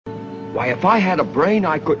Why, if I had a brain,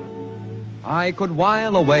 I could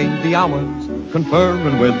while away the hours,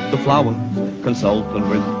 conferring with the flowers, consulting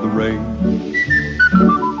with the rain.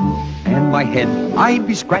 And my head I'd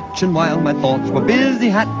be scratching while my thoughts were busy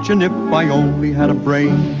hatching if I only had a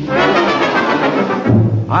brain.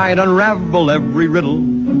 I'd unravel every riddle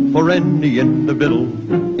for any individual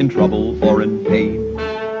in trouble or in pain.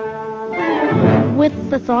 With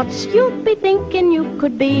the thoughts you'd be thinking you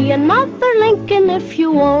could be another Lincoln if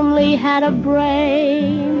you only had a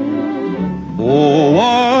brain. Oh,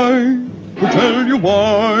 I could tell you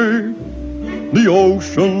why the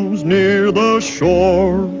ocean's near the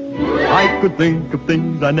shore. I could think of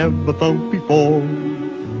things I never thought before,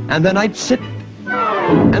 and then I'd sit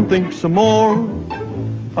and think some more.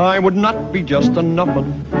 I would not be just a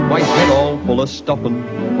nubbin, my head all full of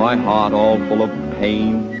stuffing, my heart all full of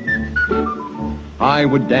pain. I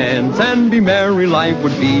would dance and be merry, life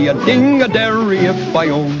would be a ding-a-dairy if I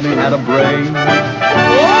only had a brain.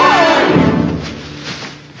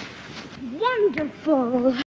 Wonderful!